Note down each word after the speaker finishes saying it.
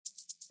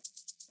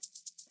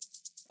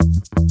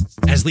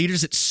As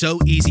leaders, it's so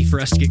easy for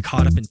us to get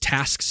caught up in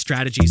tasks,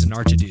 strategies, and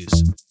our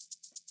to-dos.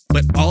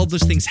 But all of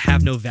those things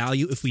have no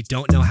value if we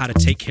don't know how to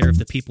take care of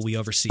the people we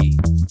oversee.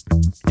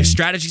 If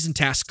strategies and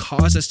tasks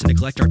cause us to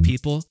neglect our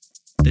people,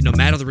 then no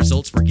matter the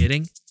results we're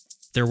getting,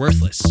 they're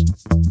worthless.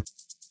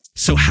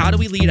 So how do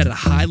we lead at a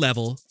high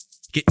level,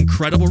 get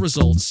incredible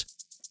results,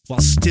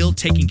 while still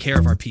taking care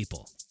of our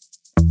people?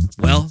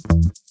 Well,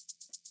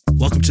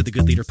 welcome to the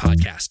Good Leader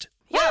Podcast.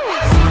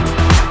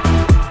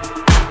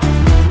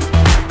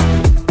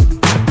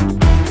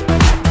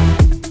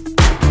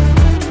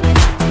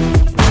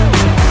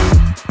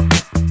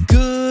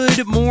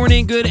 Good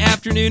morning, good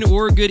afternoon,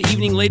 or good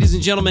evening, ladies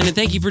and gentlemen, and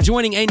thank you for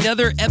joining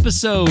another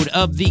episode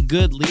of the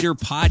Good Leader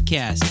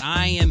Podcast.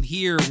 I am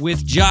here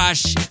with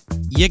Josh.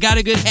 You got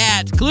a good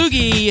hat,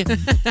 Kluge.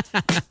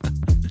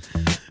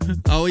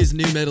 Always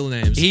new middle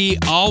names. He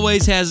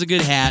always has a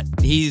good hat.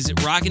 He's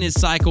rocking his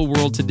Cycle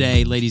World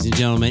today, ladies and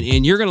gentlemen,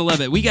 and you're going to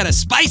love it. We got a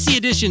spicy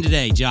edition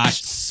today,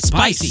 Josh.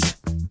 Spicy.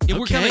 Okay.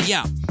 We're coming,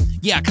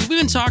 yeah, because we've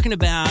been talking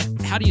about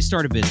how do you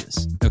start a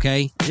business,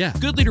 okay? Yeah.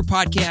 Good Leader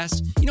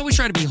Podcast. You know, we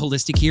try to be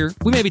holistic here.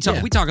 We maybe talk.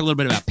 Yeah. We talk a little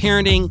bit about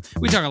parenting.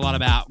 We talk a lot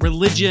about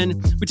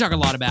religion. We talk a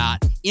lot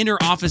about inner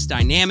office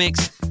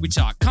dynamics. We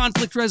talk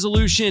conflict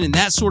resolution and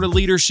that sort of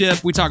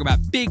leadership. We talk about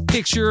big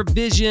picture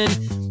vision.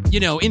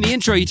 You know, in the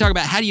intro, you talk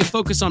about how do you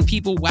focus on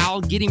people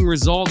while getting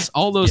results,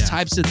 all those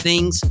types of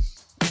things.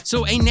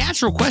 So a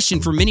natural question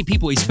for many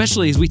people,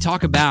 especially as we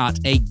talk about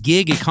a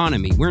gig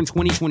economy. We're in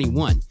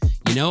 2021.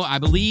 You know, I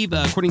believe,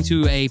 according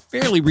to a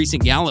fairly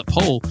recent Gallup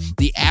poll,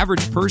 the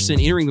average person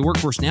entering the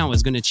workforce now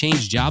is going to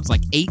change jobs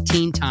like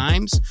 18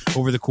 times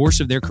over the course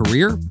of their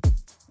career.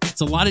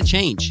 It's a lot of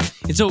change.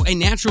 And so a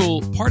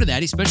natural part of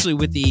that, especially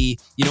with the,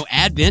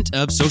 advent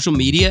of social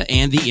media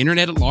and the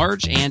internet at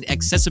large and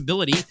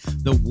accessibility,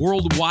 the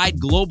worldwide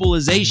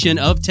globalization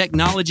of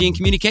technology and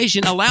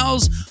communication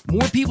allows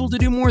more people to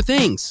do more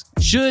things.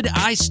 Should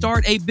I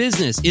start a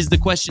business is the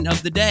question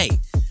of the day.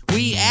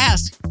 We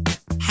asked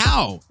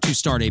how to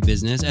start a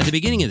business at the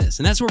beginning of this.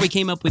 And that's where we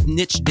came up with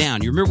Niche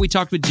Down. You remember we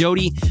talked with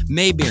Jody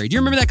Mayberry. Do you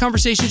remember that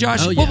conversation, Josh?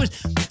 Oh, yeah.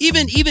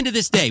 Even to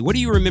this day, what are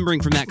you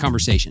remembering from that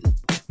conversation?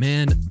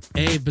 Man,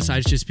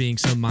 besides just being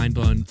so mind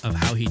blown of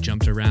how he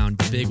jumped around,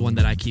 the big one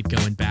that I keep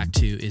going back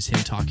to is him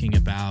talking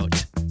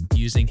about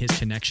using his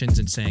connections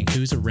and saying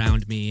who's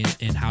around me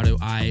and how do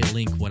I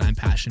link what I'm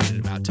passionate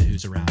about to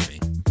who's around me.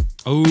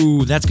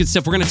 Oh, that's good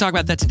stuff. We're going to talk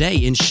about that today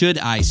in Should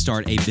I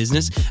Start a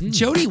Business?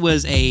 Jody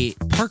was a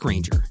park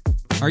ranger.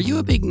 Are you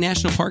a big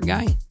national park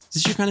guy? Is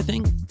this your kind of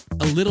thing?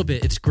 A little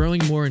bit. It's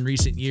growing more in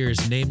recent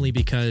years, namely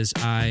because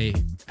I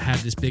had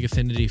this big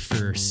affinity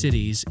for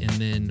cities and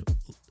then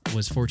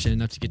was fortunate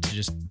enough to get to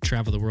just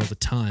travel the world a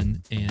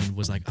ton and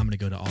was like, I'm going to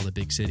go to all the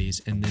big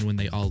cities. And then when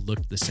they all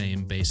looked the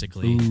same,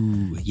 basically.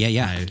 Ooh,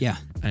 yeah.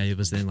 I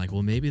was then like,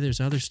 well, maybe there's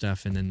other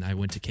stuff. And then I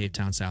went to Cape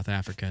Town, South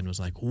Africa and was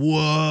like,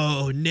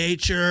 whoa,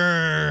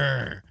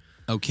 nature.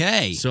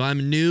 Okay. So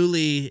I'm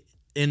newly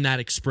in that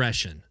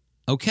expression.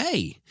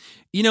 Okay.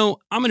 You know,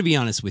 I'm going to be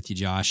honest with you,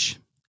 Josh,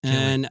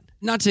 and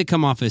not to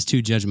come off as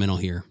too judgmental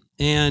here.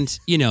 And,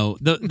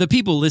 the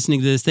people listening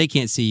to this, they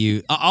can't see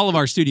you. All of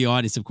our studio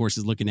audience, of course,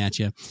 is looking at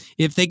you.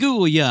 If they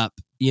Google you up,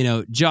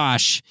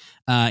 Josh,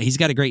 he's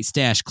got a great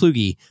stash,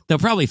 Kluge, they'll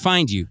probably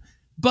find you.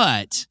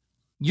 But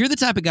you're the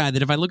type of guy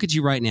that if I look at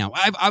you right now,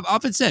 I've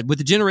often said with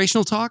the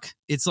generational talk,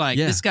 it's like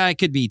this guy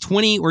could be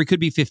 20 or he could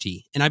be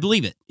 50. And I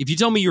believe it. If you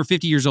told me you're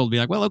 50 years old, I'd be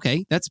like, well,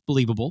 okay, that's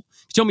believable.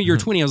 If you told me you're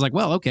 20, I was like,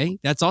 well, okay,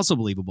 that's also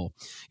believable.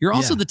 You're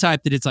also the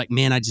type that it's like,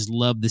 man, I just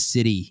love the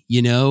city,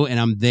 and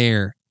I'm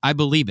there. I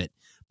believe it.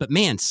 But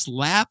man,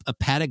 slap a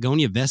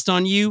Patagonia vest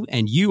on you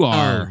and you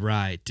are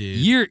right, dude.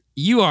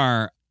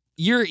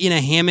 You're in a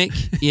hammock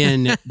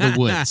in the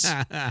woods.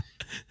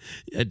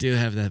 I do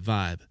have that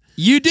vibe.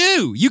 You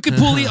do. You could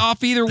pull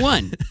off either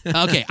one.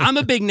 Okay, I'm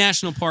a big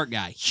national park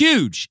guy.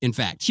 Huge, in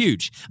fact,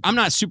 huge. I'm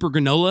not super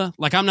granola.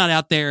 Like, I'm not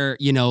out there,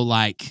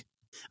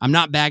 I'm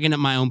not bagging up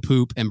my own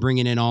poop and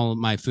bringing in all of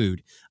my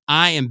food.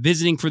 I am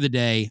visiting for the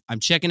day. I'm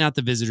checking out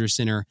the visitor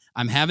center.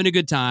 I'm having a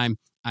good time.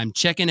 I'm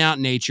checking out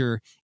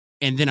nature,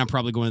 and then I'm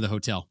probably going to the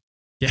hotel.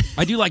 Yeah.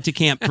 I do like to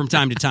camp from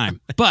time to time,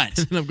 but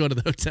and then I'm going to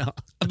the hotel.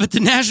 But the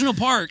national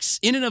parks,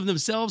 in and of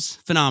themselves,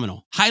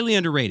 phenomenal. Highly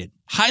underrated.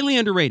 Highly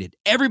underrated.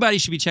 Everybody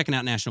should be checking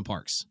out national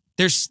parks.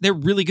 They're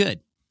really good.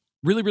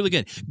 Really, really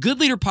good. Good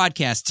Leader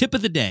Podcast, tip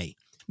of the day.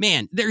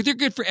 Man, they're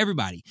good for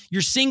everybody.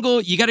 You're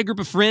single, you got a group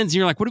of friends, and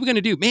you're like, what are we going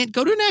to do? Man,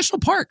 go to a national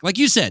park. Like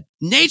you said,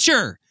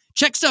 nature.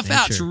 Check stuff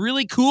out. It's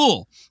really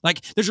cool. Like,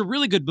 there's a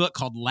really good book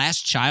called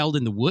Last Child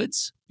in the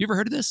Woods. You ever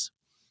heard of this?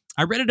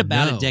 I read it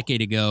about a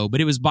decade ago,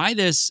 but it was by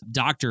this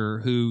doctor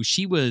who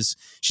she's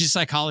a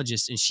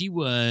psychologist, and she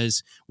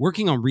was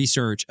working on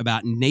research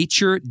about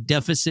nature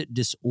deficit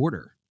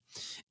disorder.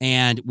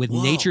 And with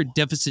nature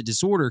deficit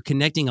disorder,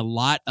 connecting a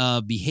lot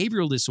of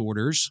behavioral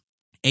disorders,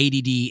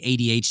 ADD,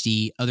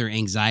 ADHD, other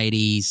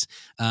anxieties,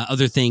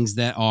 other things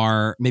that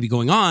are maybe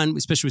going on,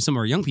 especially with some of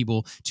our young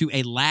people, to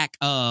a lack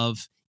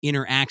of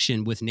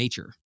interaction with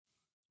nature.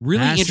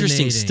 Really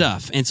interesting Fascinating.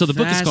 stuff. And so the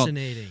book is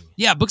Fascinating.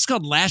 book's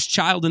called Last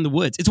Child in the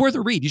Woods. It's worth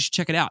a read. You should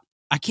check it out.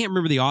 I can't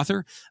remember the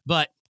author,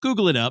 but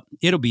Google it up.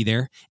 It'll be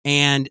there.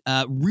 And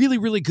really,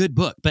 really good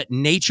book, but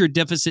nature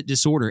deficit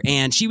disorder.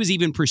 And she was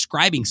even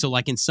prescribing. So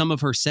like in some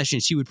of her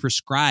sessions, she would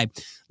prescribe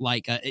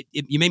like,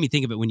 you made me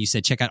think of it when you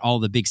said, check out all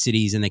the big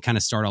cities and they kind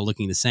of start all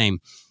looking the same.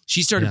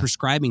 She started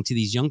prescribing to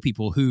these young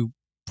people who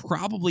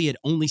probably had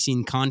only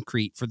seen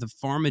concrete for the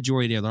far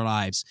majority of their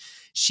lives.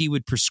 She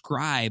would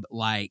prescribe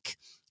like,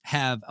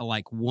 have a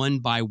like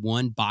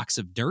 1-by-1 box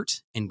of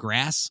dirt and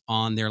grass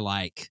on their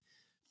like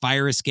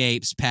fire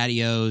escapes,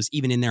 patios,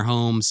 even in their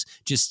homes,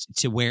 just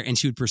to wear. And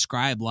she would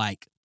prescribe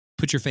like,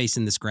 put your face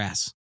in this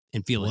grass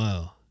and feel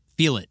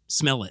it,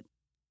 smell it.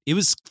 It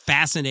was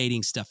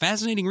fascinating stuff,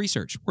 fascinating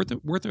research, worth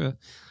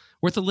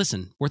a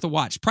listen, worth a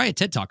watch. Probably a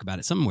TED Talk about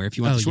it somewhere if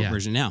you want the short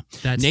version now.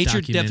 That's nature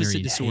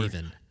deficit disorder.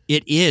 Haven.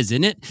 It is,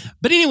 isn't it?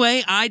 But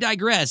anyway, I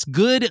digress.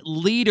 Good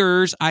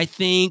leaders, I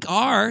think,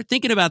 are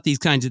thinking about these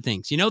kinds of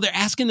things. You know, they're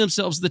asking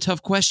themselves the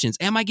tough questions.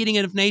 Am I getting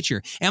enough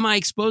nature? Am I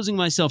exposing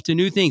myself to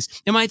new things?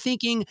 Am I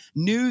thinking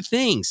new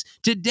things?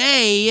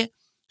 Today,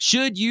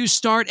 should you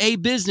start a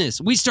business?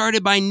 We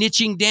started by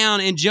niching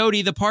down, and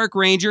Jody, the park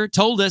ranger,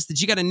 told us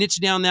that you got to niche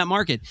down that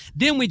market.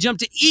 Then we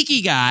jumped to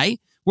Ikigai,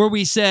 where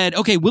we said,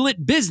 okay, will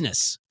it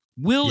business?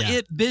 Will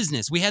it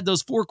business? We had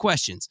those 4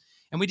 questions.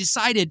 And we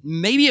decided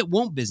maybe it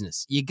won't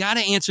business. You got to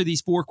answer these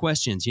 4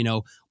 questions. You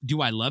know,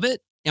 do I love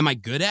it? Am I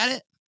good at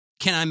it?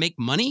 Can I make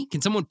money? Can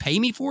someone pay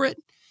me for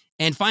it?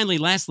 And finally,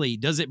 lastly,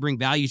 does it bring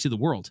value to the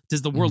world?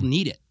 Does the world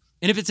need it?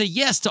 And if it's a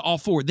yes to all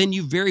 4, then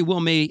you very well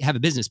may have a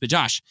business. But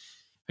Josh,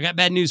 I got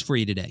bad news for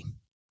you today.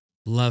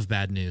 Love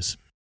bad news.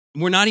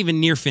 We're not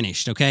even near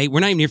finished, okay? We're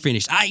not even near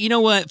finished. You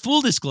know what?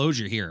 Full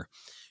disclosure here.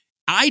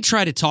 I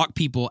try to talk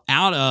people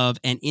out of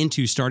and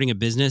into starting a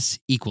business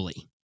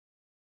equally.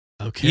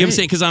 Okay. You know what I'm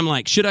saying? Because I'm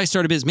like, should I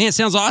start a business? Man, it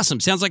sounds awesome.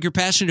 Sounds like you're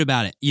passionate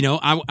about it. You know,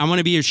 I want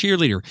to be your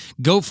cheerleader.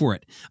 Go for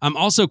it. I'm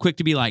also quick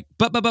to be like,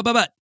 but.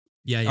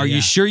 Yeah. Are you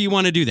sure you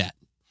want to do that?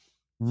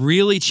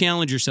 Really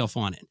challenge yourself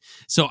on it.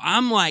 So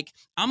I'm like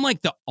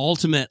the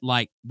ultimate,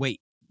 like,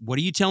 wait, what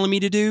are you telling me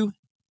to do?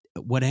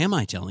 What am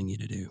I telling you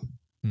to do?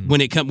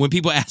 When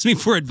people ask me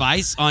for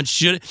advice on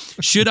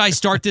should I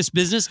start this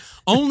business,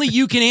 only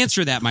you can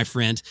answer that, my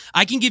friend.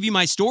 I can give you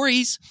my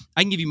stories.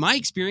 I can give you my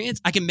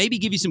experience. I can maybe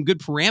give you some good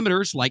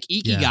parameters like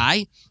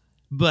Ikigai,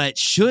 but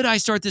should I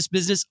start this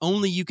business?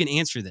 Only you can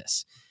answer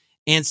this.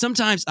 And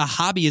sometimes a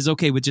hobby is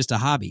okay with just a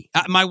hobby.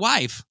 My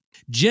wife,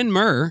 Jen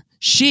Murr,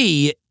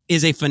 she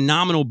is a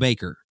phenomenal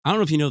baker. I don't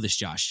know if you know this,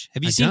 Josh.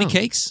 Have you seen the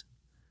cakes?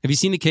 Have you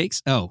seen the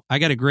cakes? Oh, I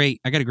got a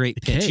great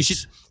pitch. Cakes. You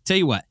should tell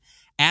you what.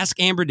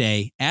 Ask Amber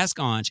Day, ask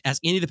Anj, ask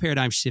any of the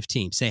Paradigm Shift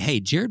team. Say, hey,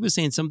 Jared was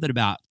saying something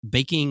about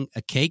baking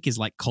a cake is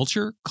like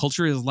culture.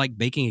 Culture is like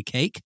baking a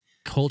cake.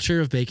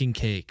 Culture of baking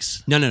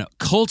cakes. No.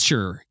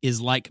 Culture is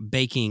like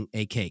baking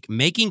a cake.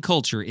 Making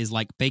culture is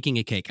like baking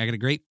a cake. I got a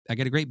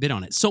great bit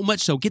on it. So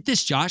much so. Get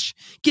this, Josh.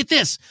 Get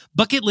this.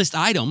 Bucket list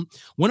item.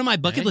 One of my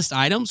bucket list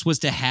items was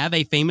to have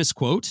a famous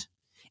quote,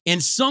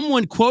 and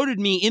someone quoted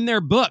me in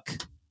their book.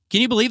 Can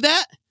you believe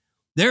that?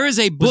 There is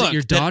a book. Was it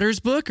your daughter's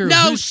book? Or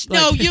no,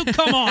 you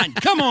come on,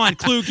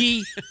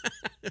 Kluge.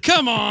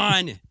 Come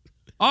on.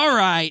 All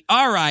right.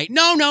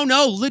 No,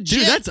 legit.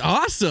 Dude, that's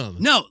awesome.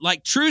 No,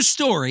 like true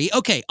story.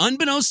 Okay,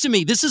 unbeknownst to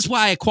me, this is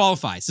why I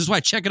qualify. This is why I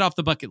check it off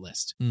the bucket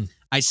list.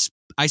 I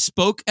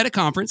spoke at a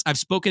conference. I've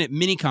spoken at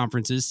many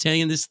conferences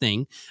telling this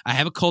thing. I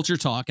have a culture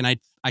talk, and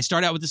I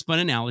start out with this fun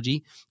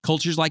analogy.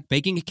 Culture's like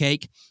baking a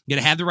cake. You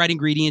got to have the right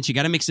ingredients. You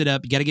got to mix it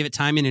up. You got to give it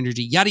time and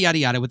energy, yada, yada,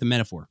 yada, with a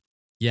metaphor.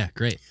 Yeah,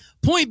 great.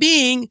 Point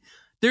being,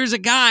 there's a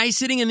guy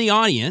sitting in the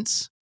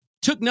audience,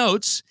 took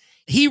notes.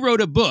 He wrote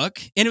a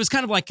book, and it was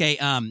kind of like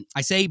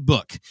I say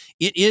book.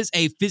 It is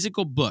a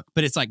physical book,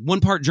 but it's like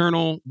 1 part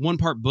journal, 1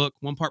 part book,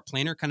 1 part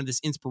planner, kind of this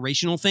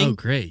inspirational thing. Oh,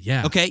 great.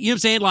 Yeah. Okay. You know what I'm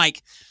saying?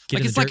 Like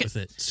it's like with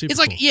it. Super it's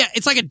like, cool.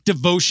 it's like a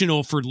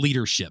devotional for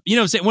leadership. You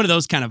know what I'm saying? One of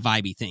those kind of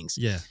vibey things.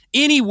 Yeah.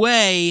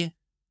 Anyway,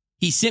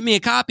 he sent me a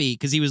copy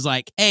because he was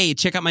like, hey,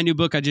 check out my new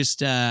book I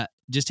just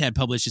had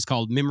published. It's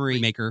called Memory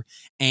Maker.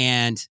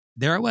 And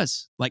there I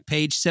was, like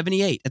page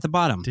 78 at the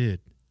bottom. Dude.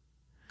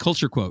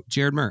 Culture quote,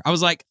 Jared Murr. I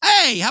was like,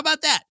 hey, how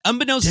about that?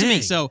 Unbeknownst to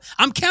me. So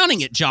I'm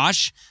counting it,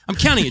 Josh. I'm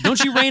counting it.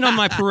 Don't you rain on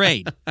my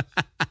parade.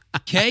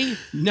 Okay?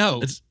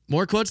 No. It's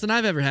more quotes than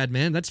I've ever had,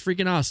 man. That's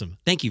freaking awesome.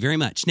 Thank you very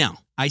much. Now,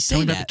 I say Tell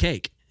me that. about the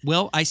cake.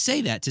 Well, I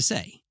say that to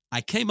say,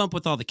 I came up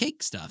with all the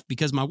cake stuff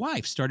because my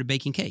wife started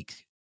baking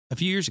cake a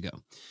few years ago.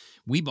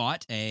 We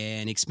bought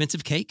an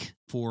expensive cake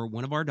for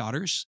one of our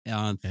daughters'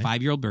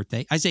 5-year-old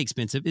birthday. I say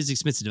expensive. It's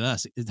expensive to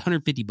us. It's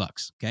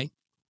 $150, okay?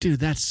 Dude,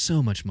 that's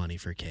so much money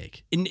for a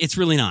cake. And it's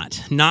really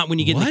not. Not when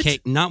you get in the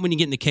cake. Not when you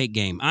get in the cake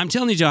game. I'm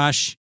telling you,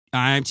 Josh,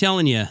 I'm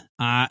telling you,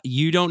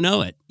 you don't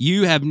know it.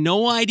 You have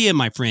no idea,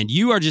 my friend.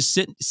 You are just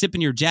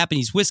sipping your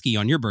Japanese whiskey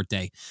on your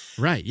birthday.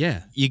 Right,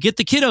 yeah. You get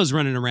the kiddos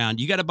running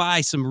around. You got to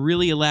buy some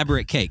really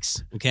elaborate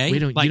cakes, okay? You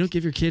don't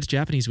give your kids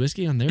Japanese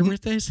whiskey on their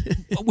birthdays?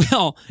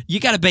 Well,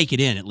 you got to bake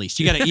it in at least.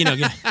 You got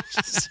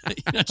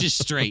to, not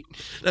just straight.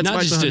 That's not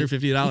why it's just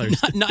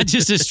 $150. not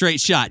just a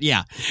straight shot.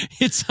 Yeah.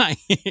 It's like,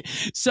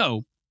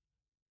 so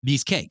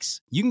these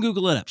cakes, you can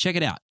Google it up. Check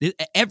it out.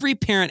 Every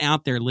parent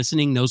out there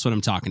listening knows what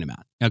I'm talking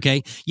about.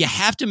 Okay. You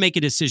have to make a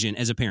decision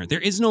as a parent. There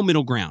is no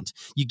middle ground.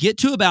 You get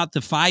to about the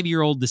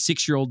 5-year-old, the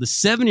 6-year-old, the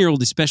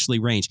 7-year-old, especially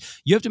range.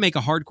 You have to make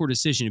a hardcore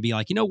decision to be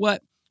like, you know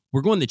what?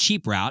 We're going the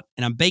cheap route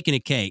and I'm baking a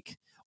cake,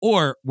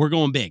 or we're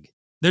going big.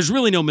 There's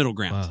really no middle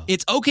ground. Wow.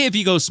 It's okay if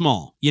you go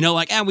small,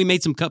 like, we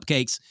made some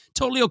cupcakes.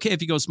 Totally okay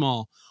if you go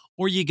small,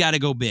 or you got to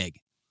go big.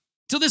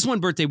 So this one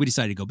birthday, we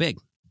decided to go big.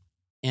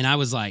 And I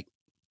was like,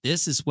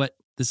 this is what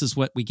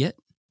we get.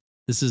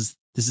 This is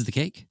the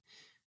cake.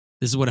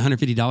 This is what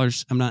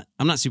 $150.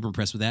 I'm not super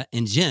impressed with that.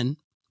 And Jen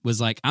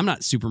was like, I'm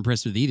not super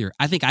impressed with it either.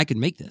 I think I could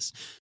make this.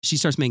 She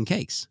starts making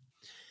cakes.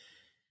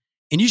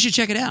 And you should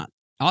check it out.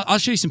 I'll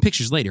show you some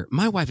pictures later.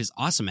 My wife is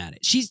awesome at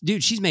it.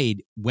 She's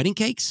made wedding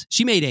cakes.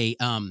 She made a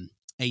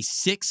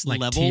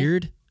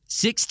 6-level,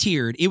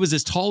 6-tiered. It was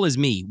as tall as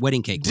me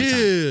wedding cake.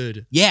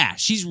 Dude. Yeah,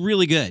 she's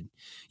really good.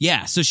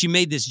 Yeah, so she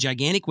made this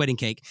gigantic wedding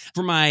cake.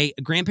 For my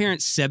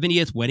grandparents'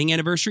 70th wedding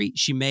anniversary,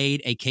 she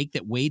made a cake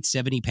that weighed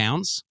 70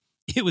 pounds.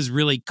 It was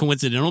really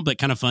coincidental, but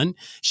kind of fun.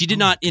 She did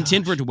not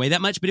intend for it to weigh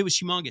that much, but it was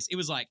humongous. It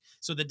was like,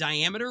 so the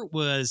diameter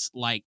was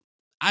like,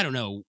 I don't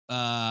know,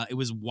 it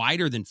was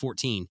wider than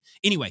 14.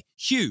 Anyway,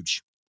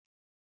 huge.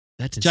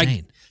 That's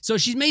insane. So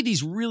she's made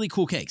these really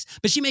cool cakes,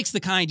 but she makes the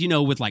kind,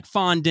 with like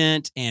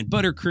fondant and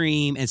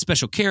buttercream and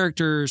special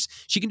characters.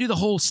 She can do the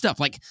whole stuff.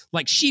 Like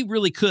she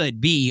really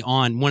could be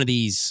on one of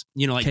these,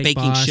 like Cake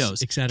baking Boss,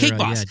 shows. etc. Cake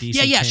Boss.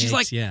 Yeah, Yeah. She's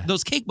cakes, like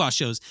those Cake Boss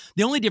shows.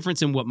 The only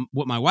difference in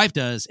what my wife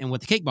does and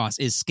what the Cake Boss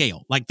is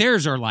scale. Like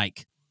theirs are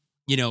like,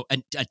 a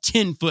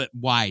 10-foot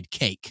wide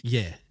cake.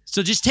 Yeah.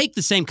 So just take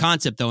the same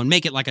concept though and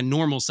make it like a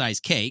normal size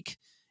cake.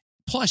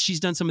 Plus she's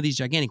done some of these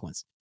gigantic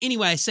ones.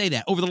 Anyway, I say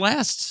that over the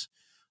last,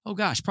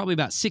 probably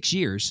about 6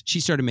 years, she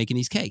started making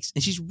these cakes.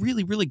 And she's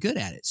really, really good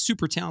at it.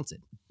 Super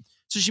talented.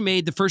 So she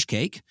made the first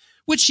cake,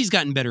 which she's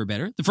gotten better and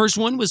better. The first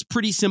one was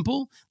pretty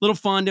simple, little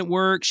fondant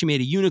work. She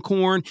made a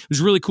unicorn. It was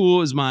really cool.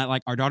 It was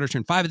our daughter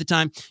turned 5 at the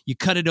time. You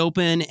cut it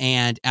open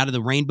and out of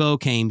the rainbow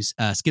came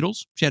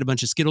Skittles. She had a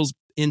bunch of Skittles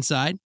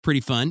inside.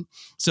 Pretty fun.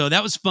 So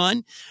that was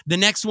fun. The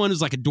next one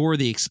was like a Dora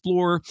the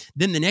Explorer.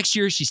 Then the next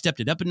year she stepped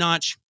it up a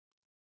notch.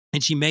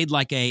 And she made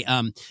like a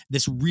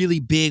this really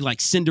big like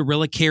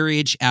Cinderella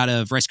carriage out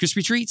of Rice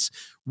Krispie treats.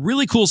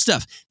 Really cool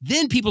stuff.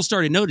 Then people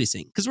started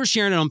noticing because we're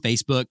sharing it on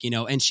Facebook,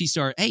 and she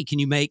started, hey, can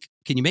you make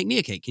me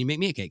a cake? Can you make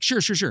me a cake? Sure.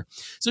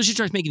 So she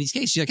starts making these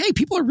cakes. She's like, hey,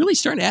 people are really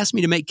starting to ask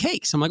me to make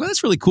cakes. I'm like, well,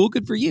 that's really cool.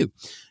 Good for you.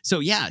 So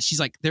yeah, she's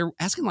like, they're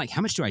asking like,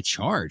 how much do I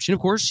charge? And of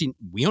course,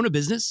 we own a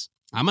business.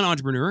 I'm an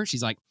entrepreneur.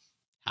 She's like,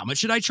 how much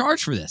should I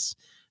charge for this?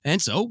 And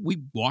so we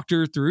walked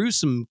her through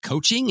some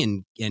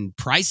coaching and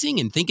pricing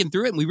and thinking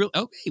through it. And we really,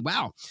 okay,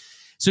 wow.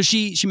 So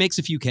she makes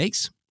a few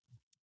cakes.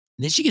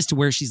 And then she gets to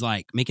where she's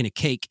like making a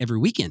cake every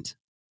weekend.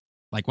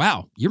 Like,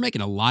 wow, you're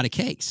making a lot of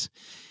cakes.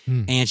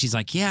 And she's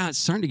like, yeah, it's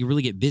starting to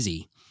really get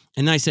busy.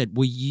 And then I said,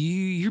 well,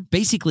 you're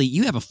basically,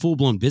 you have a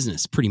full-blown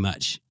business pretty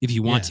much if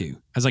you want to. I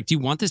was like, do you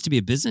want this to be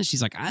a business?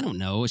 She's like, I don't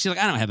know. She's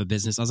like, I don't have a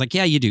business. I was like,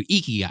 yeah, you do.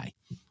 Ikigai. I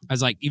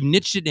was like, you've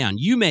niched it down.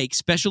 You make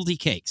specialty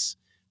cakes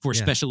for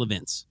special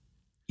events.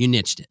 You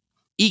niched it.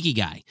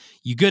 Ikigai.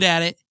 You good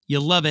at it.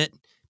 You love it.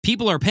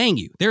 People are paying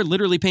you. They're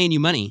literally paying you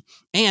money.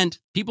 And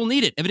people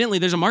need it. Evidently,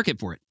 there's a market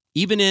for it.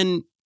 Even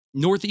in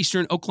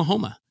northeastern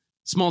Oklahoma,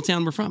 small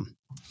town we're from.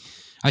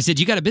 I said,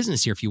 you got a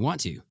business here if you want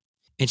to.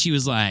 And she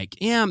was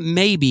like, yeah,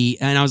 maybe.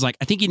 And I was like,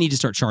 I think you need to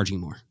start charging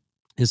more.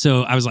 And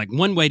so I was like,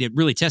 one way to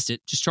really test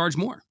it, just charge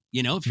more.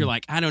 If you're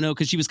like, I don't know,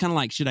 because she was kind of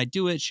like, should I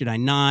do it? Should I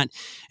not?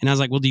 And I was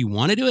like, well, do you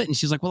want to do it? And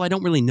she was like, well, I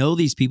don't really know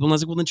these people. And I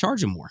was like, well, then charge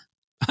them more.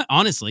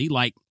 Honestly,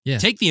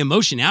 take the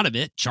emotion out of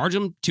it, charge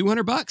them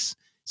 $200.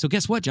 So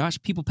guess what, Josh?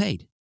 People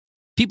paid.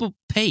 People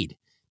paid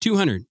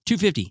 $200,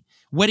 $250.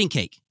 Wedding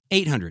cake,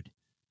 $800.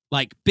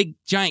 Like big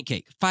giant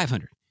cake,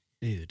 $500.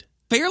 Dude.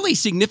 Fairly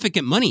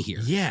significant money here.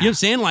 Yeah. You know what I'm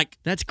saying? Like,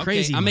 that's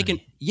crazy. Okay, I'm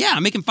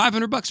making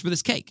 $500 for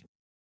this cake.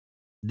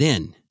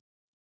 Then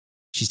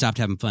she stopped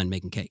having fun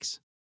making cakes.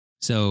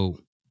 So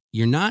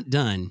you're not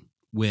done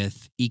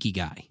with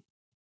Ikigai.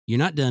 You're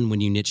not done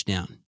when you niche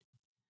down.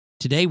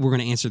 Today, we're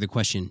going to answer the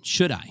question,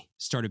 should I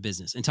start a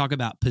business? And talk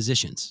about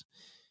positions.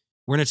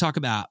 We're going to talk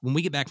about, when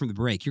we get back from the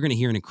break, you're going to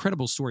hear an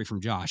incredible story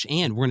from Josh.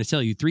 And we're going to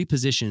tell you 3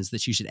 positions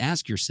that you should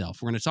ask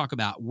yourself. We're going to talk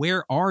about,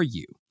 where are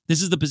you?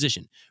 This is the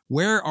position.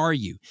 Where are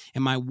you?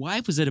 And my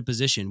wife was at a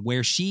position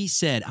where she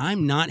said,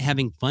 I'm not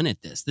having fun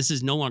at this. This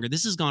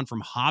has gone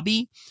from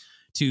hobby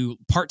to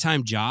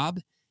part-time job.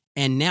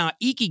 And now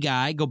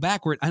Ikigai, go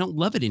backward. I don't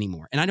love it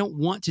anymore. And I don't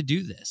want to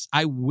do this.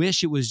 I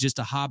wish it was just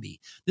a hobby.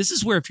 This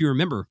is where, if you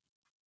remember,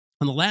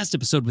 on the last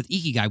episode with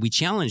Ikigai, we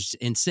challenged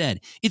and said,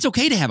 it's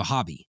okay to have a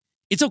hobby.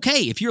 It's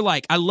okay if you're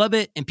like, I love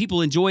it and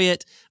people enjoy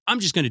it. I'm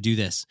just going to do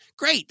this.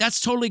 Great.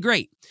 That's totally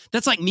great.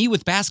 That's like me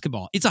with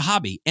basketball. It's a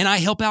hobby and I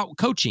help out with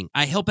coaching.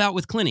 I help out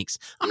with clinics.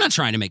 I'm not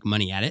trying to make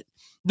money at it.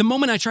 The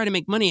moment I try to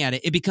make money at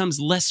it, it becomes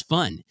less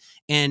fun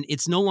and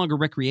it's no longer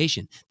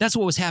recreation. That's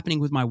what was happening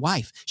with my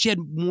wife. She had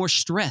more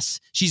stress.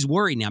 She's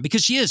worried now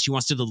because she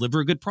wants to deliver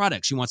a good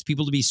product. She wants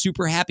people to be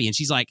super happy. And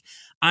she's like,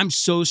 I'm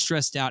so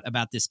stressed out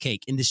about this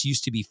cake and this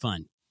used to be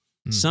fun.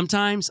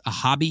 Sometimes a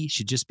hobby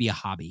should just be a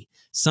hobby.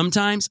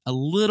 Sometimes a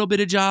little bit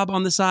of job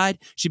on the side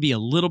should be a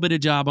little bit of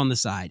job on the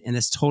side. And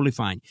that's totally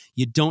fine.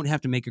 You don't have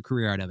to make a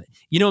career out of it.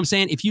 You know what I'm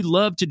saying? If you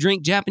love to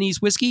drink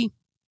Japanese whiskey,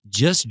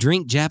 just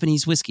drink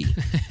Japanese whiskey.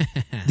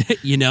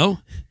 You know,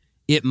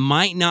 it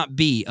might not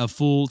be a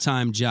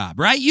full-time job,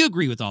 right? You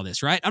agree with all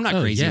this, right? I'm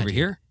not crazy over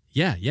here.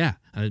 Yeah.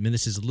 I mean,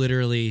 this is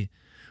literally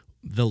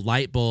the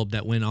light bulb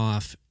that went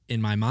off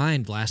in my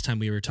mind last time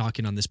we were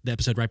talking on this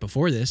episode right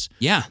before this.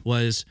 Yeah.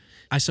 Was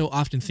I so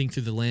often think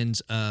through the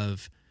lens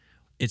of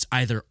it's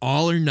either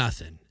all or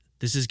nothing.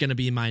 This is going to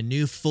be my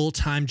new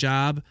full-time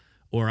job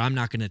or I'm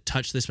not going to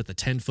touch this with a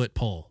 10-foot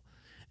pole.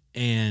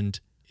 And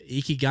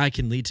Ikigai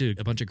can lead to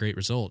a bunch of great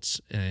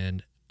results,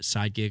 and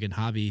side gig and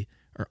hobby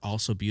are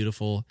also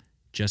beautiful,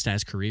 just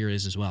as career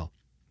is as well.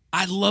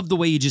 I love the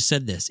way you just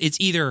said this. It's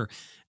either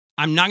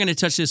I'm not going to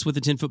touch this with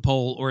a 10-foot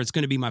pole or it's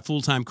going to be my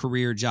full-time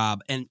career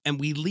job. And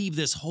we leave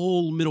this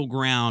whole middle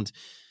ground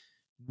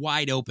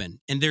wide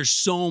open. And there's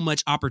so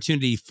much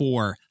opportunity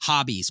for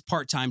hobbies,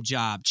 part-time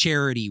job,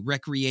 charity,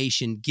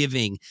 recreation,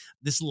 giving,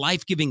 this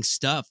life-giving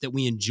stuff that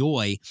we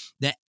enjoy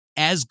that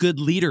as good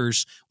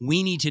leaders,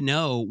 we need to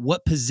know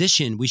what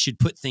position we should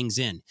put things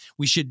in.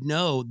 We should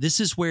know this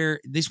is where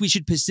we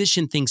should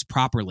position things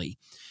properly.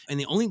 And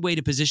the only way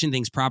to position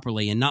things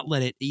properly and not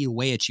let it eat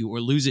away at you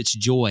or lose its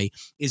joy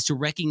is to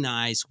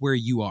recognize where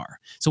you are.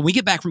 So when we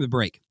get back from the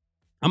break,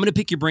 I'm going to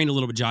pick your brain a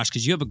little bit, Josh,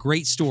 because you have a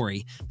great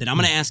story that I'm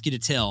going to ask you to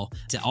tell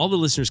to all the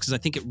listeners because I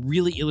think it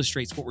really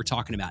illustrates what we're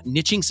talking about.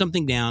 Niching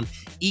something down,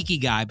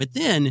 Ikigai, but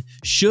then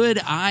should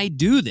I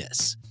do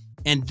this?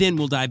 And then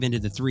we'll dive into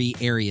the 3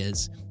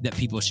 areas that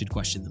people should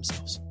question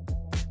themselves.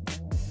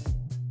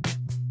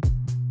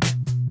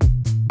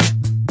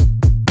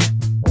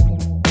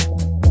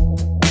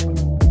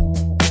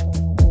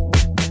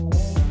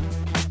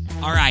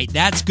 All right,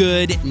 that's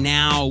good.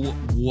 Now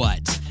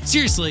what?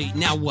 Seriously,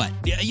 now what?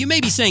 You may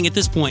be saying at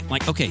this point,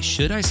 like, okay,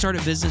 should I start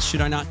a business? Should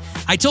I not?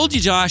 I told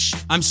you, Josh,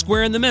 I'm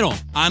square in the middle.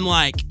 I'm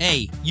like,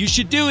 hey, you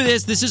should do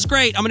this. This is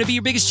great. I'm going to be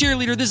your biggest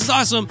cheerleader. This is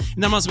awesome. And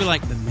then I'm also be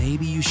like, but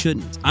maybe you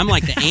shouldn't. I'm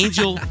like the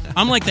angel.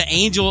 I'm like the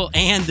angel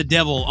and the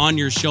devil on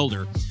your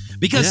shoulder.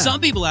 Because some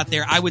people out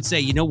there, I would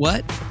say, you know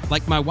what?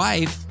 Like my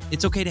wife,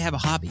 it's okay to have a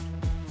hobby.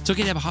 It's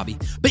okay to have a hobby.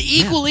 But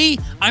equally,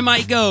 I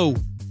might go,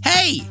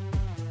 hey,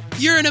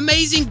 you're an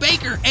amazing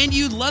baker and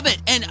you love it.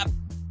 And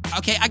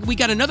okay, we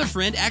got another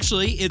friend.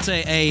 Actually, it's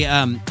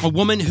a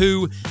woman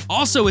who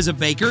also is a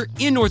baker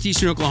in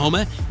northeastern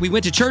Oklahoma. We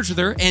went to church with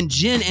her, and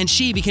Jen and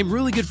she became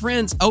really good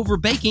friends over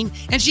baking,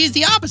 and she's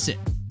the opposite.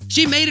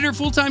 She made it her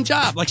full-time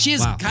job. Like, she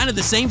has kind of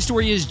the same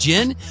story as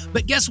Jen,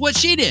 but guess what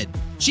she did?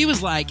 She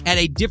was like at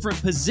a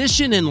different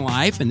position in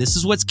life, and this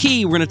is what's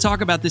key. We're going to talk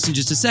about this in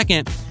just a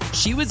second.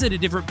 She was at a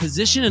different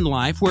position in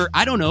life where,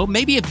 I don't know,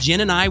 maybe if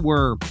Jen and I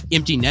were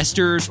empty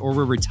nesters or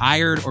we're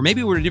retired or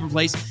maybe we're in a different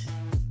place.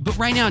 But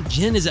right now,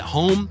 Jen is at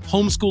home,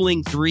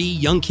 homeschooling 3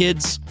 young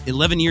kids,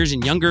 11 years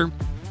and younger.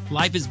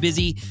 Life is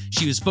busy.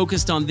 She was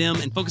focused on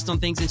them and focused on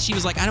things. And she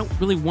was like, I don't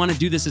really want to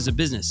do this as a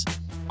business.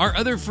 Our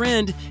other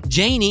friend,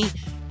 Janie,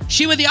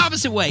 she went the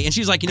opposite way. And she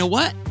was like, you know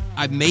what?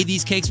 I've made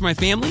these cakes for my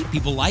family.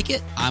 People like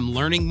it. I'm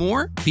learning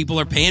more. People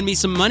are paying me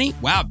some money.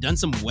 Wow, I've done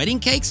some wedding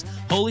cakes.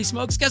 Holy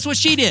smokes. Guess what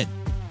she did?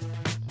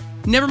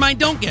 Never mind.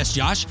 Don't guess,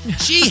 Josh.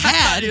 She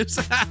had,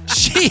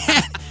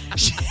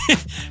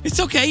 it's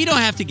okay. You don't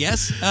have to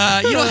guess.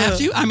 You don't have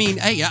to. I mean,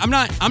 hey, I'm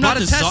not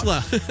the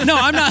Tesla. Czar. No,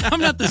 I'm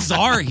not the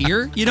czar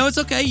here. You know, it's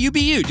okay. You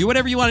be you. Do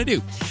whatever you want to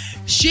do.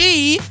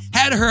 She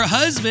had her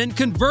husband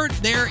convert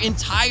their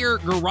entire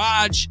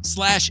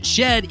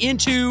garage/shed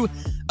into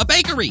a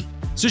bakery.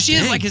 So she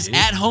is like his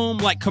at-home,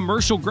 like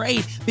commercial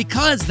grade,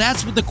 because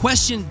that's what the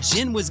question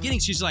Jen was getting.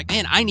 She's like,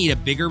 man, I need a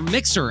bigger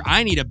mixer.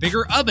 I need a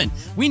bigger oven.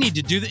 We need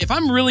to do this. If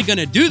I'm really going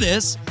to do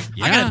this,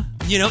 I got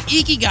to,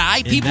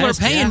 Ikigai, people are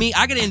paying me.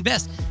 I got to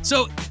invest.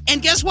 So,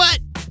 and guess what?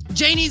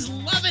 Janie's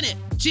loving it.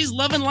 She's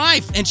loving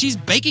life, and she's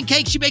baking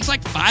cakes. She bakes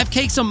like 5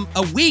 cakes a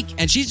week,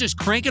 and she's just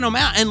cranking them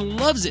out and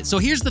loves it. So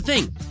here's the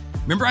thing.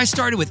 Remember, I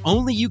started with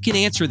only you can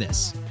answer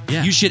this.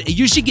 Yeah. You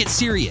should get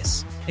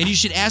serious. And you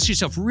should ask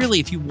yourself, really,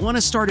 if you want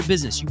to start a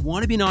business, you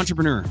want to be an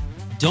entrepreneur,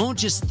 don't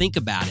just think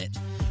about it.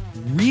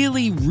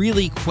 Really,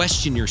 really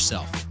question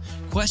yourself.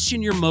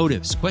 Question your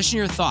motives. Question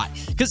your thought.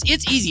 Because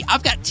it's easy.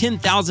 I've got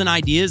 10,000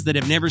 ideas that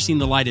have never seen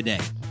the light of day,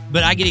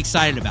 but I get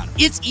excited about it.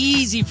 It's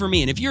easy for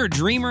me. And if you're a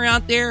dreamer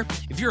out there,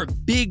 if you're a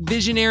big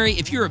visionary,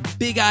 if you're a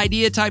big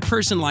idea type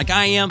person like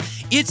I am,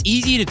 it's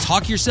easy to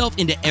talk yourself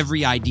into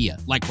every idea.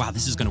 Like, wow,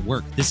 this is going to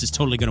work. This is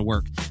totally going to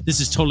work.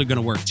 This is totally going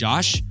to work,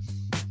 Josh.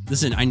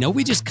 Listen, I know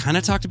we just kind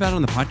of talked about it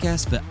on the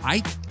podcast, but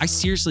I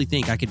seriously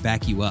think I could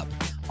back you up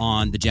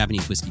on the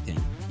Japanese whiskey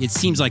thing. It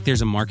seems like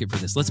there's a market for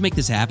this. Let's make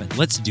this happen.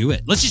 Let's do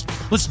it.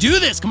 Let's do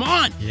this. Come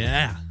on.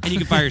 Yeah. And you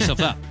can fire yourself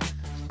up.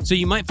 So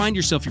you might find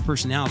yourself your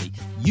personality.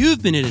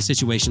 You've been in a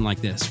situation like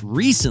this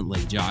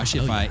recently, Josh,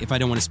 if I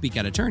don't want to speak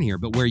out of turn here,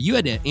 but where you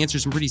had to answer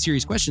some pretty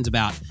serious questions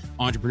about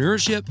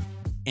entrepreneurship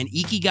and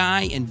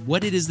ikigai and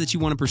what it is that you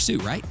want to pursue,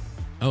 right?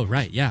 Oh,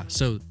 right. Yeah.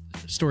 So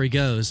story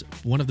goes,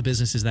 one of the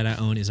businesses that I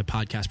own is a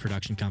podcast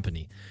production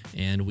company,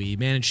 and we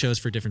manage shows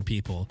for different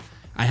people.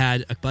 I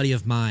had a buddy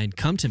of mine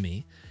come to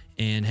me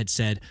and had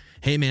said,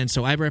 hey, man,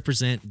 so I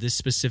represent this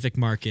specific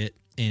market,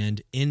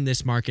 and in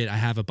this market, I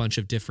have a bunch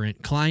of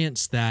different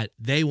clients that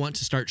they want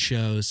to start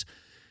shows.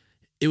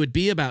 It would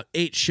be about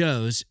 8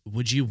 shows.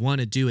 Would you want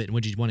to do it, and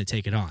would you want to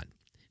take it on?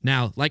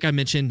 Now, like I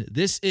mentioned,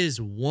 this is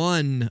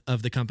one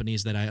of the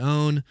companies that I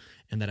own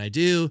and that I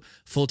do.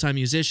 Full-time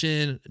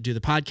musician, do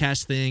the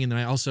podcast thing, and then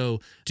I also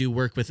do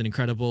work with an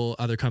incredible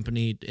other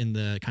company in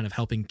the kind of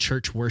helping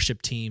church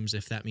worship teams,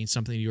 if that means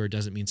something to you or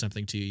doesn't mean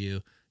something to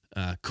you.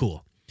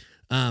 Cool.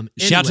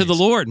 Shout to the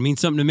Lord means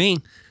something to me.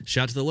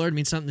 Shout to the Lord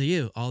means something to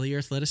you. All the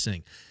earth let us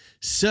sing.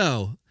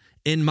 So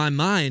in my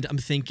mind, I'm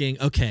thinking,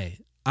 okay,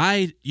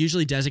 I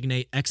usually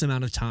designate X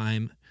amount of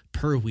time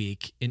per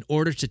week in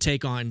order to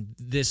take on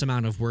this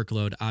amount of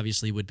workload.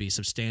 Obviously would be a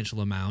substantial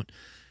amount.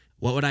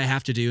 What would I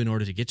have to do in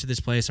order to get to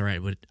this place? All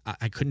right,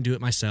 I couldn't do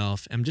it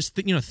myself. I'm just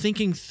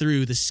thinking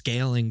through the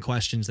scaling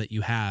questions that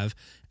you have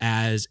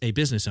as a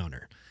business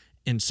owner.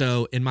 And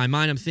so in my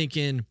mind, I'm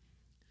thinking,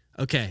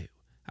 okay,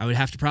 I would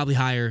have to probably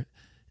hire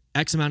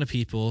X amount of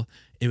people.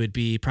 It would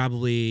be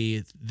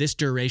probably this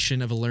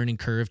duration of a learning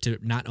curve to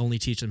not only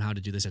teach them how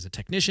to do this as a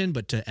technician,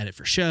 but to edit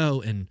for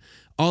show and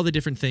all the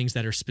different things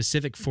that are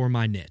specific for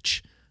my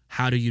niche.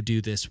 How do you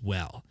do this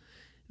well?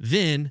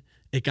 Then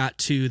it got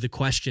to the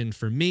question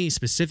for me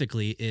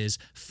specifically is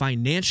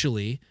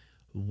financially,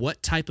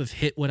 what type of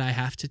hit would I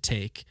have to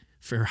take?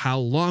 For how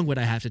long would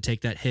I have to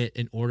take that hit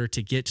in order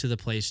to get to the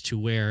place to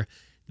where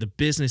the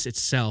business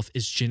itself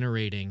is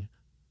generating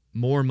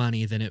more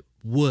money than it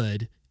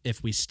would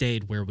if we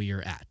stayed where we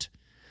are at?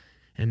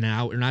 And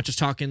now we're not just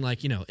talking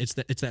like, it's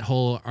that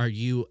whole, are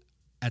you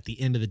at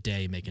the end of the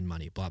day making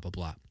money, blah, blah,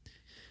 blah.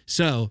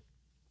 So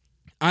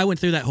I went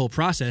through that whole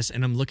process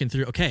and I'm looking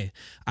through, okay,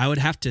 I would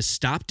have to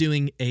stop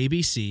doing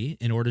ABC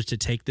in order to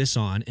take this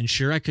on. And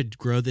sure, I could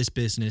grow this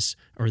business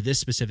or this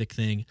specific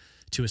thing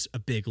to a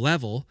big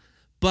level,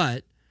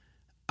 but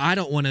I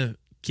don't want to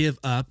give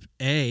up,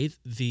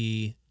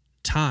 the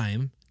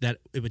time that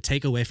it would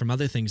take away from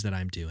other things that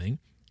I'm doing,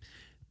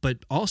 but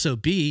also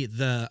B,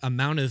 the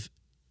amount of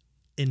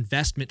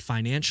investment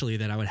financially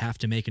that I would have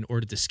to make in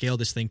order to scale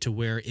this thing to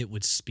where it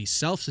would be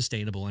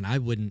self-sustainable and I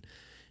would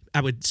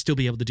still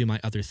be able to do my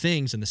other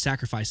things and the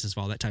sacrifices of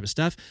all that type of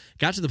stuff.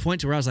 Got to the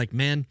point to where I was like,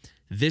 man,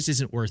 this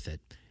isn't worth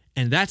it.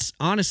 And that's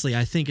honestly,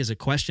 I think, is a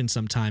question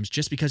sometimes.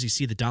 Just because you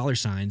see the dollar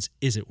signs,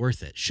 is it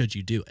worth it? Should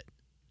you do it?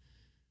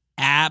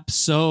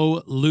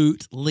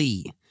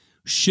 Absolutely.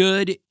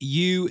 Should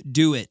you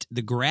do it?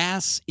 The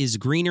grass is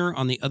greener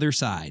on the other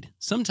side.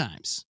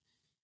 Sometimes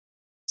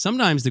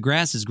the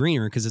grass is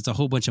greener because it's a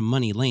whole bunch of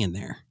money laying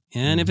there.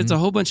 And if it's a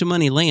whole bunch of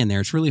money laying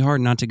there, it's really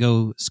hard not to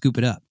go scoop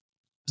it up.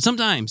 But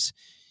sometimes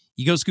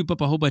you go scoop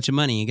up a whole bunch of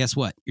money, and guess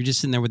what? You're just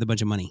sitting there with a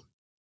bunch of money.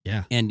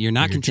 Yeah. And you're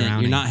not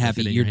content. You're not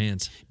happy. You're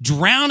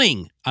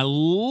drowning. I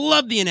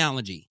love the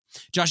analogy.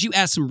 Josh, you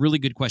asked some really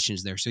good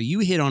questions there. So you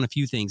hit on a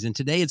few things, and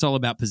today it's all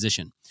about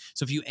position.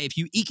 So if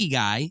you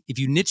ikigai, if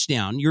you niche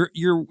down,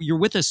 you're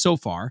with us so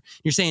far.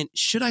 You're saying,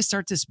 should I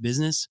start this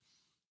business?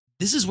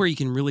 This is where you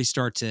can really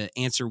start to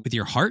answer with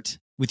your heart,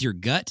 with your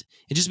gut,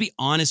 and just be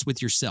honest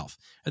with yourself.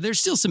 There's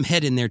still some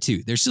head in there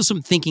too. There's still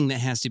some thinking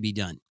that has to be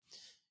done.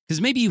 Because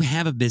maybe you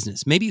have a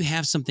business. Maybe you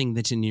have something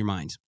that's in your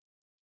mind.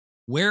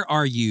 Where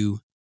are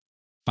you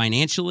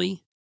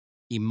financially,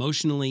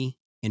 emotionally,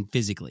 and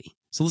physically?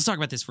 So let's talk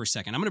about this for a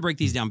second. I'm going to break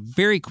these down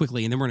very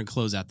quickly, and then we're going to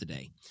close out the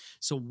day.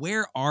 So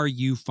where are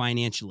you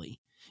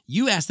financially?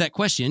 You asked that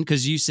question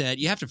because you said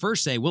you have to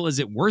first say, well, is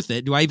it worth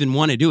it? Do I even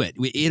want to do it?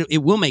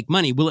 It will make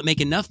money. Will it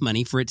make enough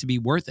money for it to be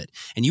worth it?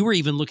 And you were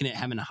even looking at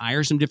having to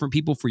hire some different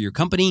people for your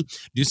company,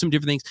 do some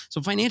different things.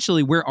 So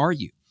financially, where are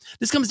you?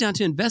 This comes down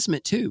to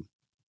investment too.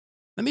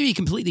 Let me be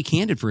completely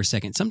candid for a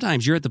second.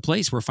 Sometimes you're at the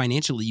place where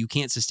financially you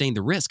can't sustain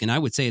the risk. And I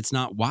would say it's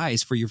not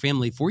wise for your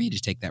family for you to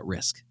take that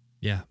risk.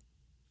 Yeah.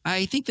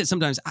 I think that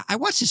sometimes I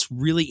watched this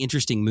really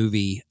interesting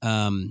movie.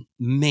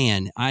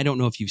 Man, I don't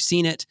know if you've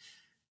seen it.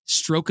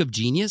 Stroke of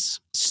Genius,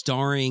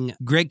 starring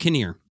Greg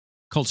Kinnear,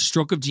 called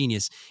Stroke of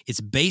Genius.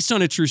 It's based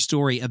on a true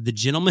story of the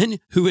gentleman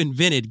who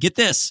invented, get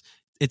this,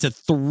 it's a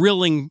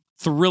thrilling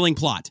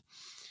plot.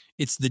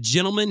 It's the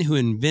gentleman who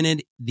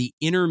invented the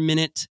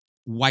intermittent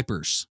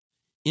wipers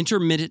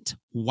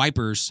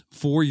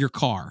for your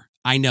car.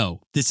 I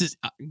know. This is,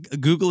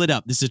 Google it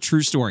up. This is a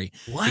true story.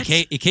 What?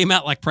 It came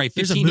out like probably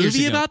 15 years ago. There's a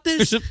movie about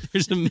this?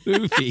 There's a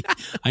movie.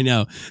 I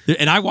know.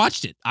 And I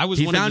watched it.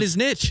 He found his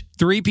niche.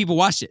 3 people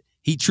watched it.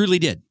 He truly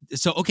did.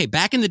 So, okay,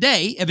 back in the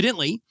day,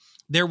 evidently,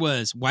 there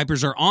was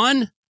wipers are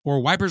on, or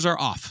wipers are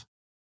off.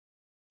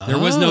 There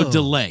was no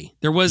delay.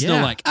 There was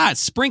no it's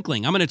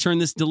sprinkling. I'm going to turn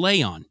this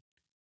delay on.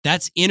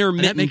 That's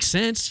intermittent. That makes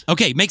sense.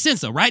 Okay, makes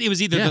sense though, right? It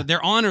was either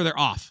they're on or they're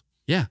off.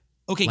 Yeah.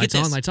 Okay, lights get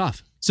this. on, lights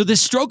off. So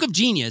this stroke of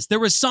genius, there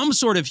was some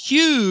sort of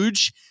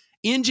huge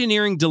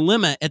engineering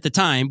dilemma at the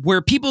time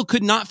where people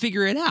could not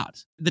figure it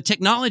out. The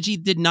technology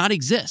did not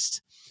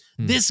exist.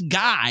 This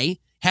guy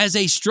has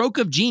a stroke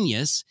of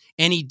genius,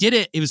 and he did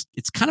it.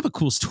 It's kind of a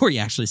cool story,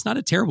 actually. It's not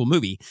a terrible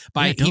movie.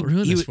 Don't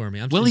ruin this for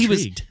me. I'm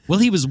intrigued.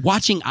 He was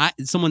watching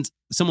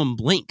someone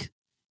blink,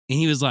 and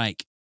he was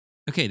like,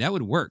 okay, that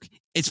would work.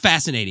 It's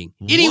fascinating.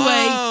 Anyway,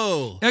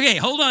 Whoa. Okay,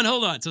 hold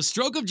on. So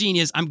stroke of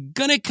genius, I'm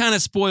going to kind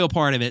of spoil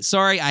part of it.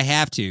 Sorry, I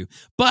have to.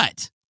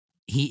 But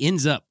he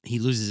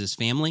loses his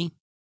family.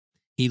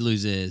 He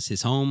loses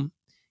his home.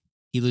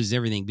 He loses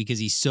everything because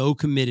he's so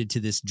committed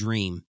to this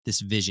dream, this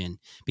vision,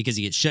 because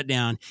he gets shut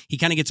down. He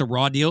kind of gets a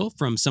raw deal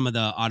from some of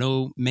the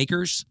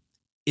automakers.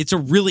 It's a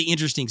really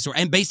interesting story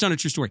and based on a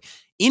true story.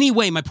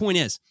 Anyway, my point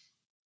is,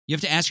 you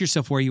have to ask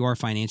yourself where you are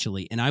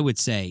financially. And I would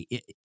say,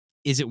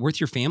 is it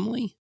worth your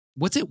family?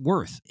 What's it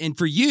worth? And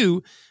for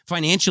you,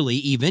 financially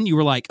even, you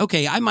were like,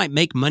 okay, I might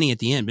make money at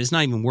the end, but it's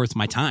not even worth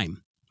my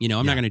time.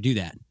 I'm not going to do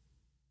that.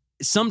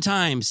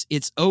 Sometimes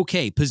it's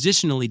okay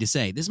positionally to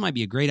say, this might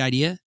be a great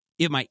idea.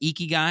 It might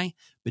ikigai,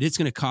 but it's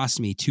going to cost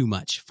me too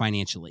much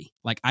financially.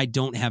 Like I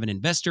don't have an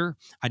investor.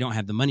 I don't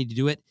have the money to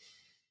do it.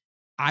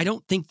 I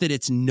don't think that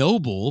it's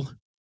noble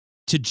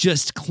to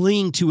just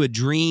cling to a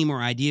dream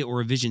or idea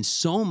or a vision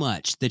so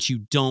much that you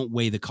don't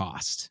weigh the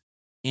cost.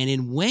 And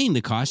in weighing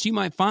the cost, you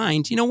might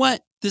find, you know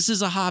what? This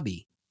is a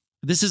hobby.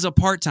 This is a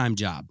part-time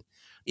job.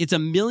 It's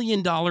 $1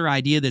 million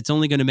idea that's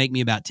only going to make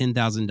me about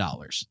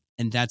 $10,000.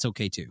 And that's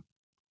okay too.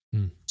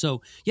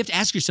 So you have to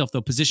ask yourself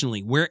though,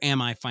 positionally, where am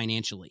I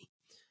financially?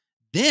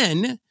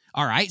 Then,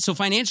 all right, so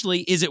financially,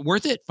 is it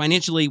worth it?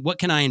 Financially, what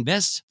can I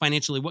invest?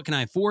 Financially, what can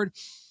I afford?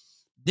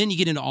 Then you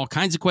get into all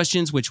kinds of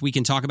questions, which we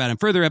can talk about in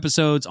further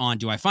episodes on,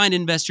 do I find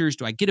investors?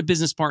 Do I get a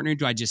business partner?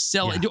 Do I just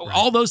sell it?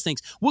 All those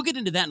things. We'll get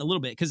into that in a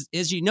little bit because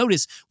as you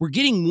notice, we're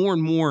getting more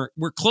and more,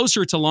 we're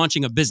closer to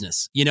launching a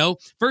business.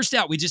 First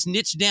out, we just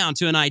niched down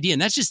to an idea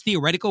and that's just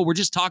theoretical. We're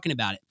just talking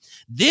about it.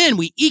 Then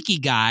we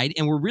ikigai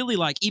and we're really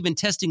like even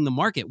testing the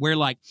market where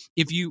like,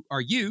 if you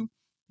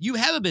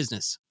have a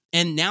business.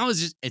 And now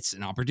it's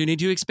an opportunity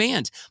to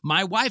expand.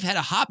 My wife had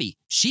a hobby.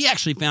 She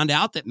actually found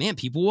out that, man,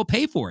 people will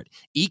pay for it.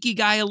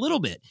 Ikigai a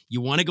little bit.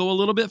 You want to go a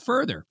little bit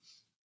further.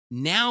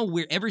 Now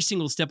we're every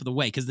single step of the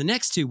way because the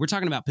next two, we're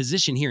talking about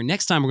position here.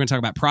 Next time, we're going to talk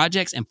about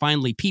projects and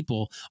finally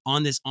people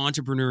on this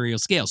entrepreneurial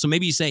scale. So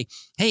maybe you say,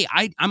 hey,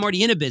 I'm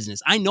already in a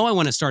business. I know I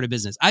want to start a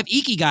business. I've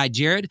Ikigai,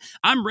 Jared.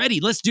 I'm ready.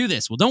 Let's do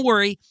this. Well, don't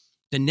worry.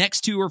 The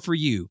next two are for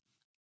you.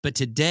 But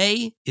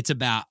today, it's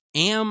about,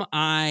 am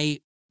I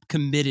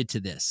committed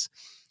to this?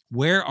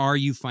 Where are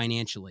you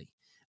financially?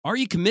 Are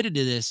you committed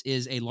to this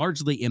is a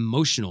largely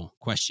emotional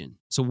question.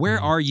 So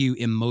where are you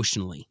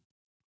emotionally?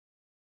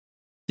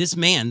 This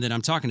man that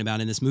I'm talking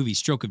about in this movie,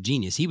 Stroke of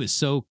Genius, he was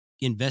so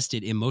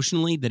invested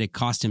emotionally that it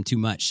cost him too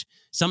much.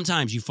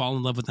 Sometimes you fall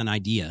in love with an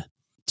idea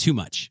too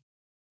much.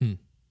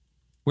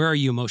 Where are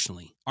you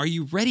emotionally? Are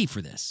you ready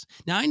for this?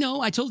 Now, I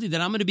know I told you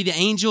that I'm going to be the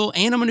angel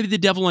and I'm going to be the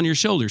devil on your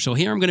shoulder. So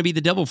here I'm going to be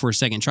the devil for a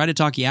second, try to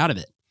talk you out of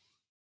it.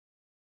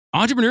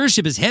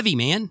 Entrepreneurship is heavy,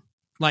 man.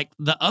 Like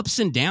the ups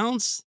and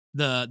downs,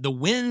 the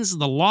wins,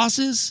 the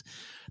losses,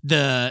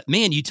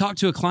 you talk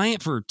to a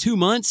client for 2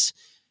 months,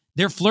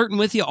 they're flirting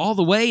with you all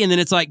the way. And then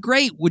it's like,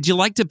 great, would you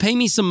like to pay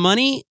me some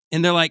money?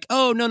 And they're like,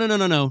 oh, no,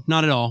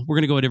 not at all. We're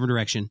going to go a different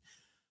direction.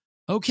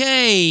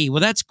 Okay,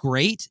 well, that's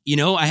great.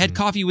 I had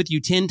coffee with you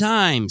 10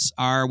 times.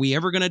 Are we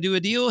ever going to do a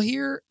deal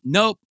here?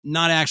 Nope,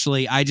 not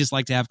actually. I just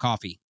like to have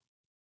coffee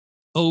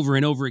over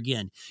and over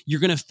again. You're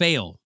going to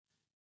fail.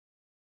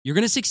 You're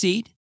going to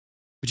succeed,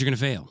 but you're going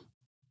to fail.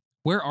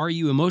 Where are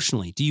you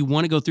emotionally? Do you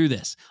want to go through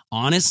this?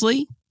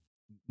 Honestly,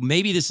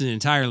 maybe this is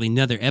entirely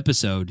another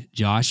episode,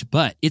 Josh,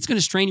 but it's going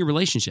to strain your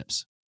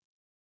relationships.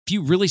 If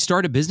you really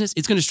start a business,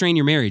 it's going to strain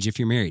your marriage if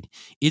you're married.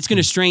 It's going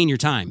to strain your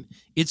time.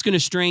 It's going to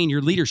strain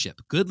your leadership.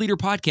 Good Leader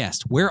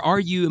Podcast. Where are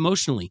you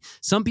emotionally?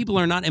 Some people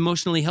are not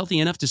emotionally healthy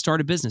enough to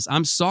start a business.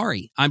 I'm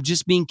sorry. I'm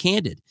just being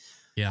candid.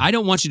 Yeah. I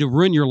don't want you to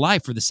ruin your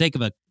life for the sake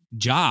of a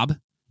job,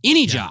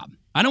 any job.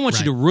 I don't want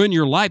you to ruin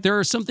your life. There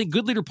are something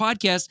Good Leader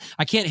Podcast.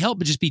 I can't help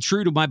but just be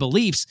true to my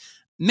beliefs.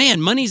 Man,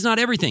 money's not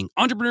everything.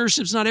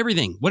 Entrepreneurship's not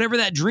everything. Whatever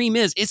that dream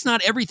is, it's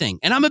not everything.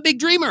 And I'm a big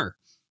dreamer,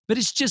 but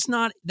it's just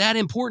not that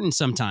important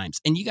sometimes.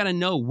 And you got to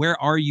know, where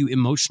are you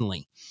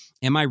emotionally?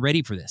 Am I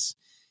ready for this?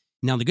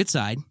 Now, the good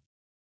side,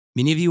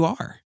 many of you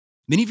are.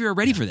 Many of you are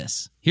ready for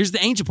this. Here's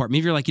the angel part.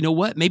 Many of you are like, you know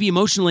what? Maybe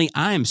emotionally,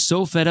 I am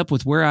so fed up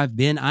with where I've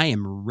been. I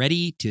am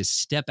ready to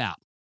step out.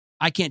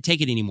 I can't take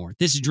it anymore.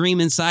 This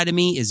dream inside of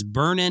me is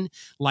burning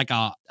like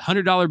a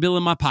 $100 bill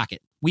in my pocket.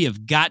 We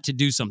have got to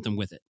do something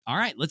with it. All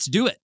right, let's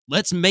do it.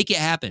 Let's make it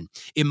happen.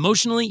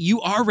 Emotionally,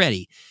 you are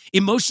ready.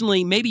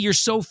 Emotionally, maybe you're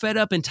so fed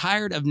up and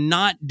tired of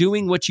not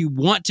doing what you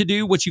want to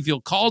do, what you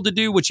feel called to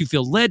do, what you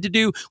feel led to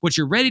do, what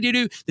you're ready to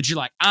do, that you're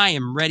like, I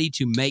am ready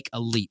to make a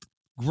leap.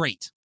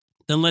 Great.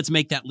 Then let's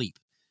make that leap.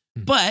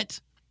 But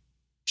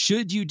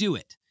should you do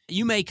it?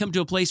 You may come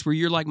to a place where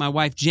you're like my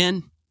wife,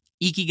 Jen,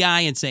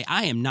 ikigai, and say,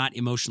 I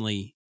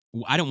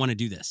don't want to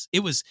do this.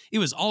 It was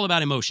all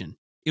about emotion.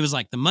 It was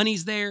like the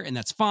money's there and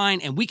that's fine.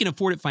 And we can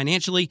afford it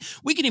financially.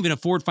 We can even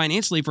afford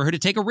financially for her to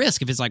take a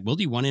risk. If it's like, well,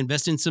 do you want to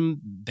invest in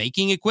some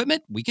baking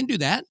equipment? We can do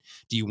that.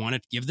 Do you want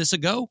to give this a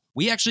go?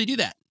 We actually do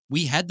that.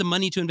 We had the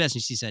money to invest.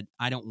 And she said,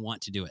 I don't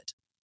want to do it.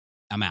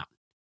 I'm out.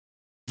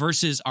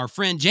 Versus our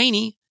friend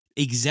Janie,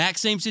 exact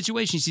same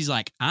situation. She's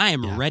like, I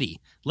am ready.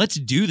 Let's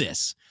do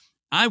this.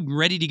 I'm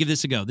ready to give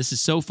this a go. This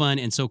is so fun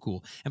and so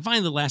cool. And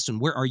finally, the last one,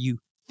 where are you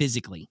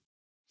physically?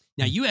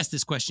 Now, you asked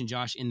this question,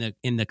 Josh, in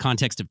the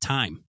context of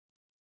time.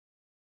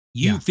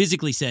 You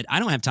physically said, I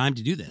don't have time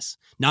to do this.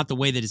 Not the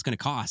way that it's going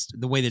to cost,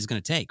 the way that it's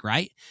going to take,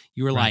 right?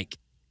 You were like,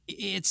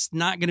 it's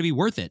not going to be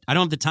worth it. I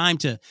don't have the time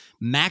to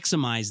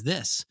maximize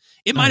this.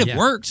 It might have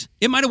worked.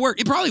 It might have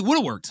worked. It probably would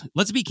have worked.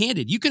 Let's be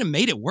candid. You could have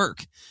made it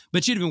work,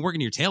 but you'd have been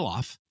working your tail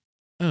off.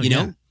 You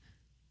know?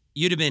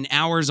 You'd have been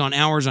hours on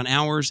hours on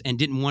hours and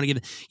didn't want to give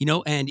it,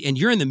 and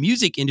you're in the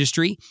music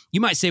industry. You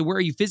might say, where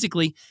are you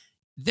physically?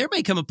 There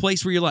may come a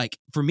place where you're like,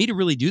 for me to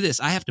really do this,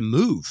 I have to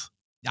move.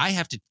 I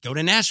have to go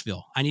to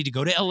Nashville. I need to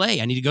go to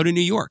LA. I need to go to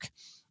New York.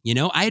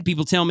 I had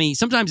people tell me,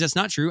 sometimes that's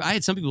not true. I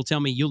had some people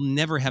tell me, you'll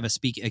never have a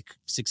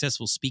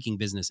successful speaking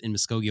business in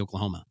Muskogee,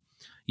 Oklahoma.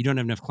 You don't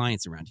have enough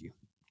clients around you.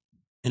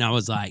 And I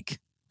was like,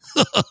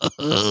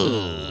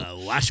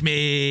 watch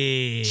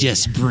me.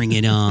 Just bring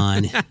it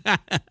on.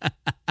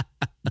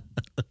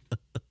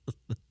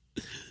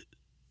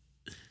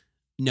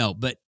 No,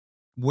 but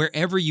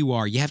wherever you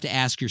are, you have to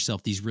ask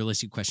yourself these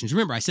realistic questions.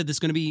 Remember, I said this is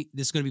going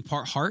to be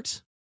part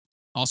heart,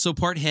 also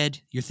part head.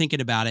 You're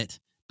thinking about it,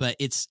 but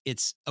it's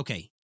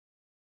okay.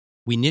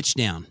 We niche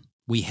down.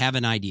 We have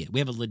an idea. We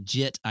have a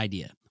legit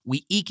idea.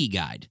 We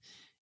ikigai'd.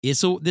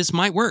 So this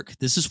might work.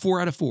 This is 4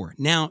 out of 4.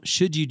 Now,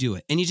 should you do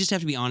it? And you just have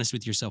to be honest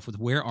with yourself with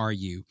where are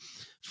you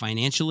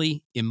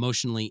financially,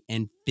 emotionally,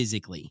 and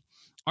physically.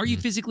 Are you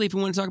physically, if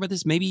we want to talk about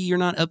this, maybe you're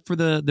not up for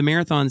the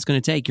marathon it's going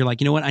to take. You're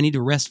like, you know what? I need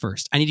to rest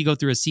first. I need to go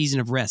through a season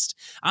of rest.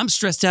 I'm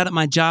stressed out at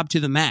my job to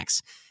the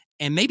max.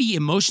 And maybe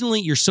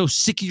emotionally, you're so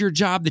sick of your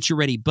job that you're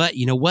ready. But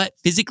you know what?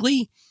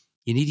 Physically,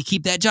 you need to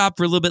keep that job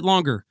for a little bit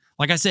longer.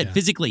 Like I said,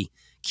 physically,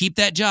 keep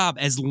that job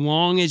as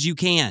long as you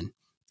can.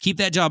 Keep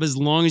that job as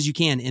long as you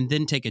can and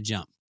then take a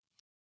jump.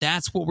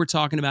 That's what we're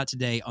talking about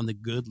today on the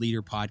Good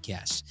Leader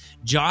Podcast.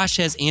 Josh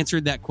has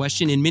answered that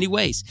question in many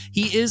ways.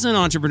 He is an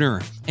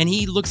entrepreneur and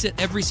he looks at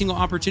every single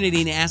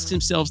opportunity and asks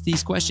himself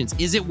these questions.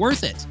 Is it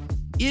worth it?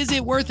 Is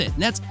it worth it?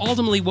 And that's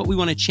ultimately what we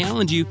want to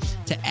challenge you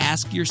to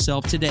ask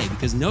yourself today,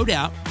 because no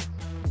doubt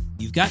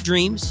you've got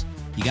dreams,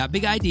 you got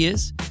big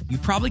ideas, you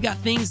probably got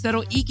things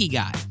that'll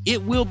ikigai.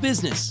 It will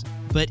business,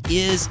 but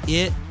is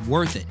it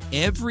worth it?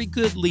 Every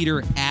good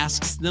leader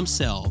asks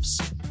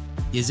themselves,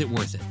 is it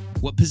worth it?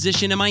 What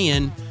position am I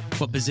in?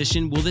 What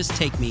position will this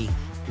take me?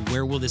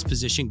 Where will this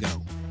position go?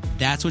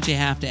 That's what you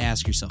have to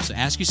ask yourself. So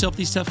ask yourself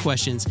these tough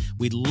questions.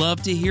 We'd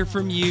love to hear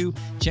from you.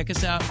 Check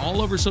us out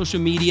all over social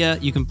media.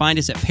 You can find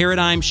us at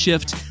Paradigm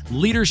Shift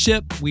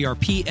Leadership. We are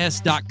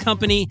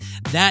ps.company.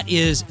 That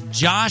is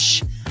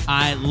Josh.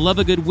 I love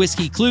a good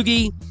whiskey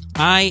Kluge.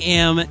 I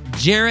am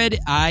Jared.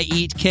 I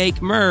eat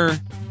cake Myrrh.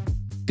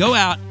 Go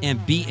out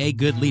and be a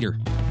good leader.